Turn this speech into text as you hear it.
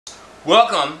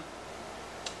Welcome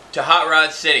to Hot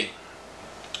Rod City.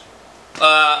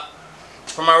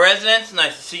 For my residents,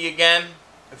 nice to see you again.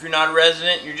 If you're not a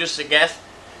resident, you're just a guest,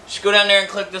 just go down there and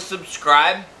click the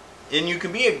subscribe and you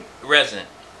can be a resident.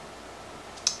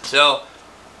 So,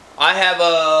 I have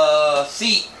a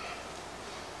seat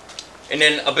and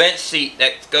then a bench seat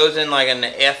that goes in like an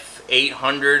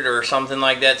F800 or something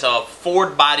like that. It's a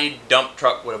Ford-bodied dump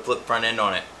truck with a flip front end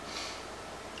on it.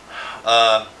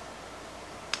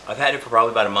 I've had it for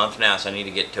probably about a month now, so I need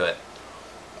to get to it.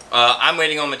 I'm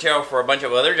waiting on material for a bunch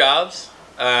of other jobs,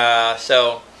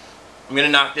 so I'm going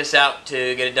to knock this out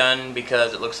to get it done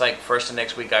because it looks like first of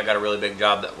next week I got a really big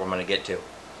job that we're going to get to.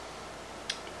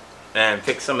 And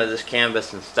fix some of this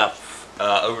canvas and stuff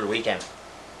over the weekend.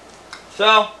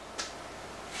 So,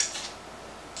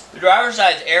 the driver's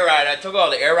side's air ride. I took all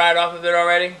the air ride off of it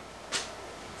already.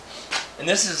 And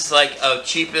this is like a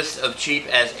cheapest of cheap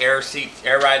as air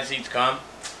ride seats come.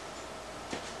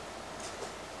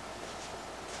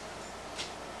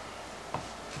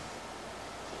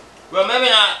 Well, maybe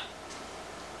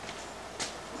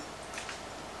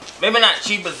not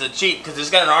cheap as the cheap, because it's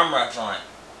got an armrest on it.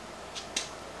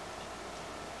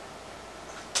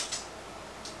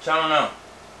 So I don't know.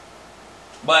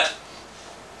 But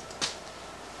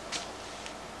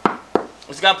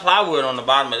it's got plywood on the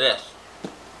bottom of this.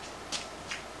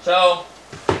 So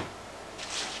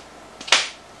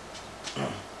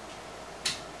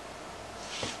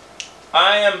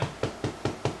I am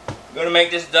going to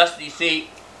make this dusty seat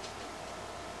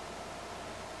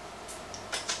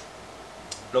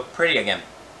look pretty again.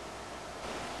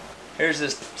 Here's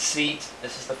this seat.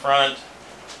 This is the front.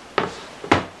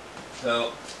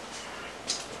 So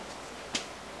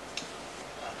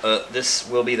this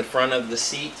will be the front of the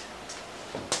seat.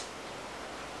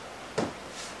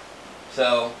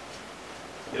 So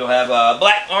it'll have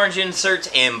black, orange inserts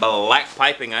and black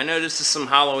piping. I know this is some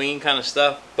Halloween kind of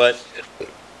stuff, but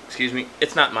excuse me,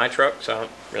 it's not my truck, so I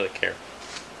don't really care.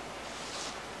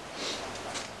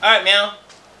 Alright, now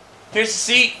here's the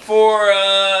seat for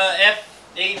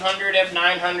F800,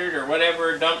 F900, or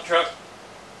whatever dump truck.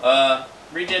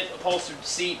 Redid upholstered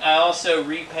seat. I also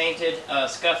repainted,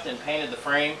 scuffed and painted the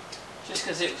frame just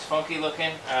because it was funky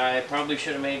looking. I probably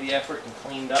should have made the effort and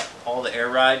cleaned up all the air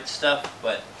ride stuff,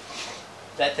 but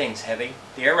that thing's heavy.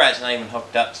 The air ride's not even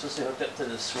hooked up. It's supposed to be hooked up to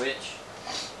the switch.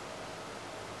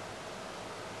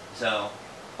 So,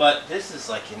 but this is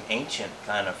like an ancient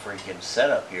kind of freaking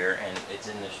setup here, and it's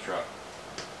in this truck.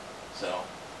 So,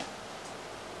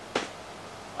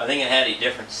 I think it had a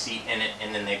different seat in it,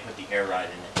 and then they put the air ride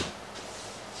in it.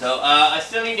 So, I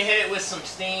still need to hit it with some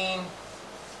steam,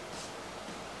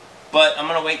 but I'm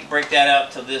going to wait to break that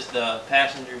out till the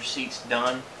passenger seat's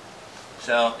done.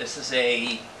 So, this is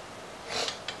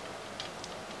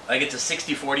like it's a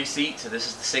 60-40 seat, so this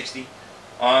is the 60.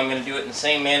 I'm going to do it in the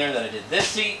same manner that I did this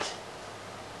seat.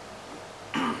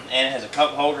 And it has a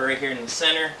cup holder right here in the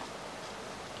center.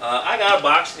 I got a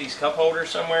box of these cup holders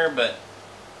somewhere, but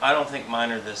I don't think mine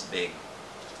are this big.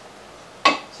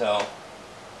 So, I'm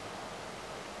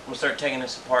going to start taking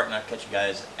this apart and I'll catch you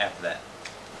guys after that.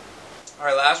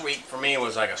 Alright, last week for me it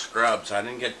was like a scrub, so I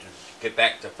didn't get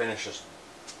back to finish this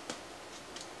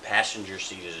passenger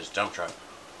seat of this dump truck.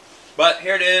 But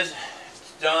here it is.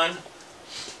 It's done.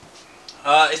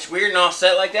 It's weird and all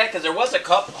set like that because there was a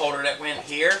cup holder that went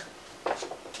here.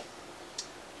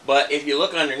 But if you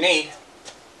look underneath,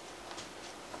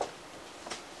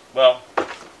 well, I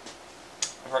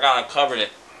forgot I covered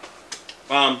it.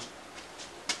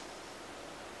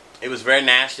 It was very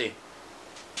nasty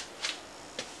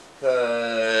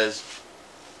because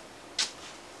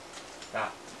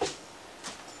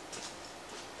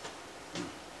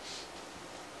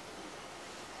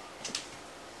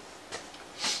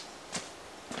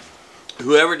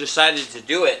whoever decided to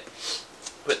do it,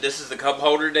 but this is the cup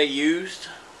holder they used.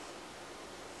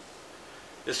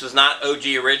 This was not OG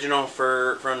original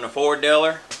from the Ford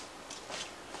dealer.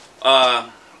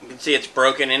 You can see it's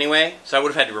broken anyway, so I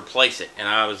would have had to replace it. And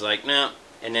I was like, no.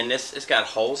 And then it's got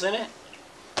holes in it.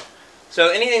 So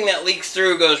anything that leaks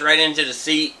through goes right into the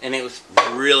seat, and it was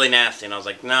really nasty. And I was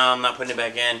like, no, I'm not putting it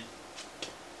back in.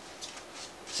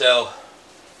 So,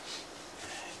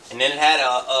 and then it had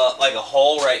like a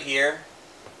hole right here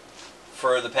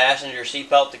for the passenger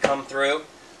seatbelt to come through.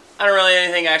 I don't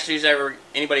really think actually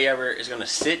anybody ever is going to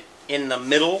sit in the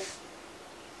middle.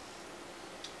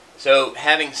 So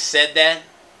having said that,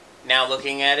 now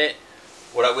looking at it,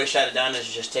 what I wish I'd have done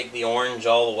is just take the orange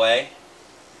all the way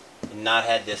and not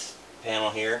had this panel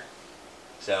here.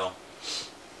 So,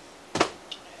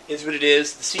 is what it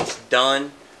is. The seat's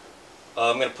done.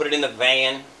 I'm going to put it in the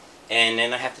van, and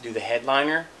then I have to do the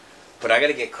headliner. But I got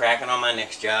to get cracking on my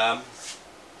next job.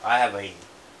 I have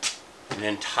an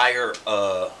entire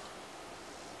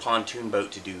pontoon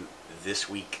boat to do this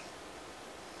week.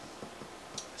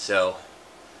 So,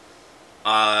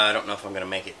 I don't know if I'm going to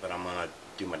make it, but I'm going to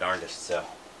do my darndest. So,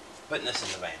 putting this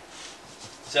in the van.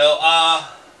 So,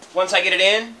 once I get it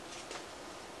in,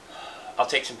 I'll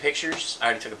take some pictures. I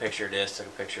already took a picture of this, took a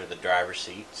picture of the driver's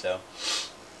seat. So,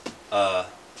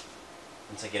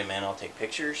 once I get them in, I'll take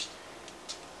pictures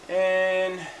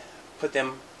and put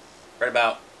them right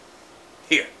about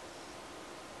here.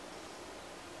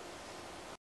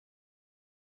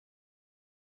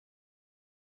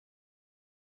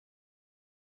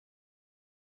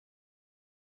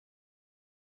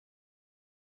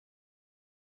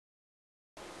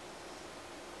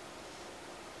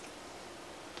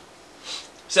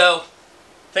 So,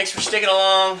 thanks for sticking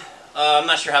along. I'm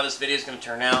not sure how this video is going to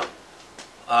turn out.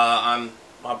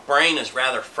 My brain is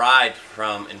rather fried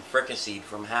and fricasseed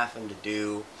from having to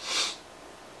do...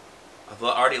 I've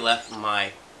already left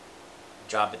my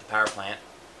job at the power plant.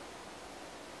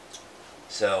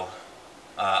 So,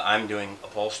 I'm doing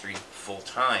upholstery full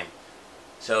time.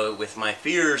 So, with my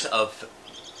fears of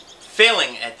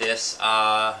failing at this,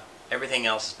 everything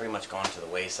else has pretty much gone to the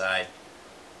wayside.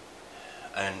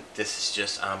 And this is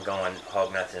just, I'm going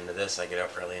hog nuts into this. I get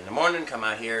up early in the morning, come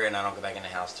out here, and I don't go back in the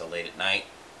house till late at night.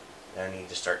 I need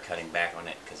to start cutting back on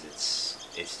it because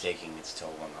it's taking its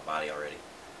toll on my body already.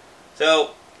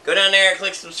 So, go down there,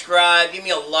 click subscribe, give me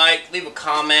a like, leave a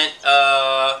comment.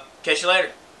 Catch you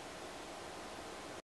later.